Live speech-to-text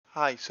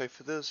Hi, so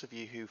for those of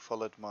you who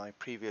followed my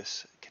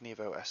previous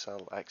Kenevo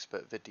SL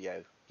Expert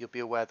video, you'll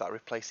be aware that I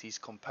replaced these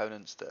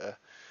components that are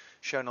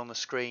shown on the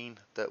screen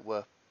that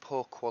were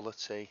poor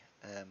quality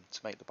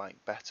to make the bike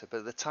better, but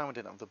at the time I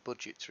didn't have the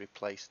budget to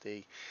replace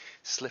the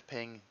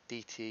slipping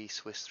DT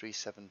Swiss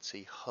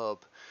 370 hub,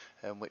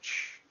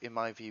 which in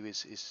my view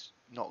is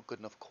not good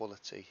enough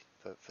quality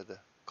for the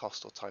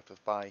cost or type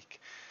of bike.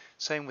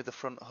 Same with the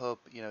front hub,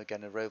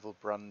 again a Roval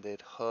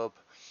branded hub.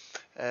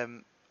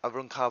 I've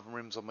run carbon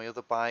rims on my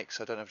other bike,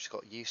 so I don't know if I just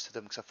got used to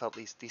them because I felt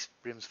these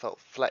rims felt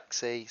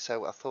flexy.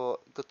 So I thought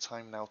good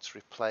time now to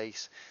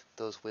replace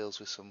those wheels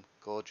with some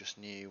gorgeous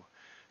new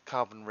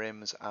carbon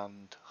rims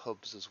and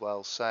hubs as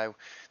well. So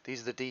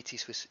these are the DT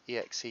Swiss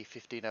EXC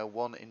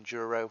 1501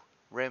 Enduro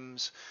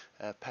rims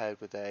paired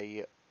with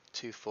a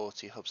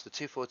 240 hubs. The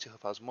 240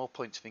 hub has more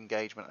points of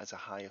engagement as a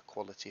higher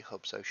quality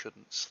hub, so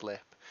shouldn't slip.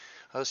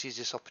 I also use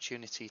this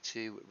opportunity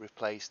to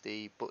replace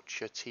the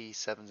Butcher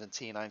T7s and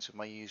T9s with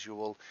my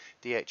usual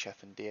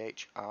DHF and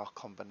DHR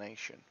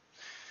combination.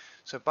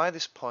 So by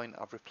this point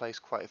I've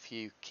replaced quite a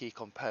few key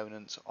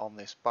components on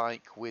this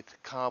bike with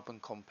carbon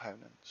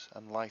components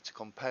and lighter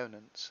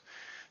components.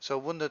 So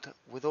I wondered,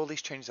 with all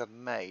these changes I've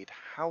made,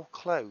 how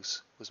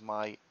close was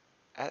my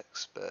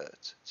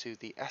Expert to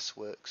the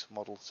S-Works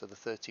model, so the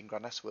 13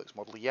 grand S-Works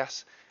model?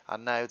 Yes,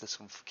 and now there's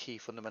some key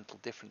fundamental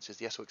differences.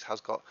 The S-Works has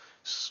got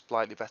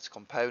slightly better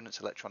components,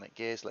 electronic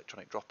gears,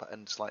 electronic dropper,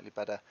 and slightly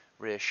better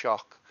rear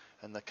shock,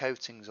 and the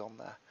coatings on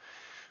there.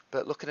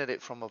 But looking at it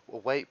from a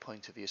weight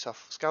point of view, so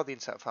I've scoured the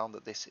internet, found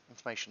that this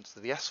information to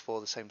the S4,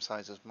 the same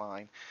size as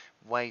mine,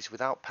 weighs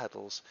without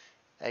pedals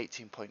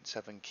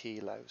 18.7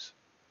 kilos.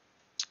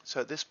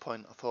 So at this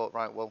point I thought,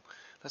 right, well,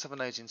 let's have a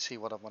nosy and see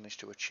what I've managed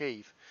to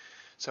achieve.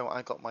 So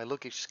I got my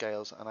luggage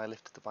scales and I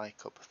lifted the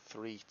bike up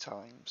 3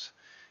 times.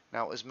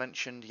 Now, as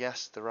mentioned,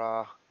 yes, there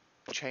are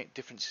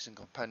differences in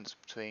components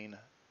between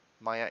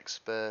my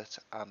Expert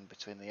and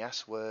between the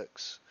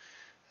S-Works,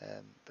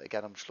 but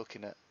again I'm just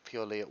looking at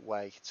purely at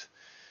weight.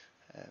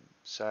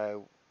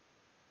 So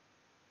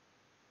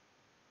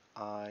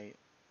I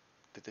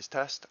did this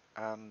test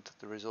and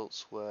the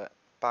results were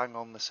bang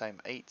on the same,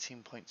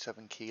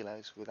 18.7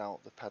 kilos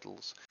without the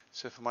pedals.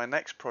 So for my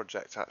next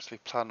project I actually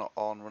plan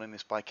on running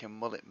this bike in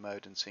mullet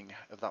mode and seeing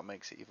if that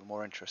makes it even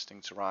more interesting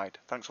to ride.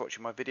 Thanks for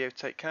watching my video,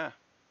 take care.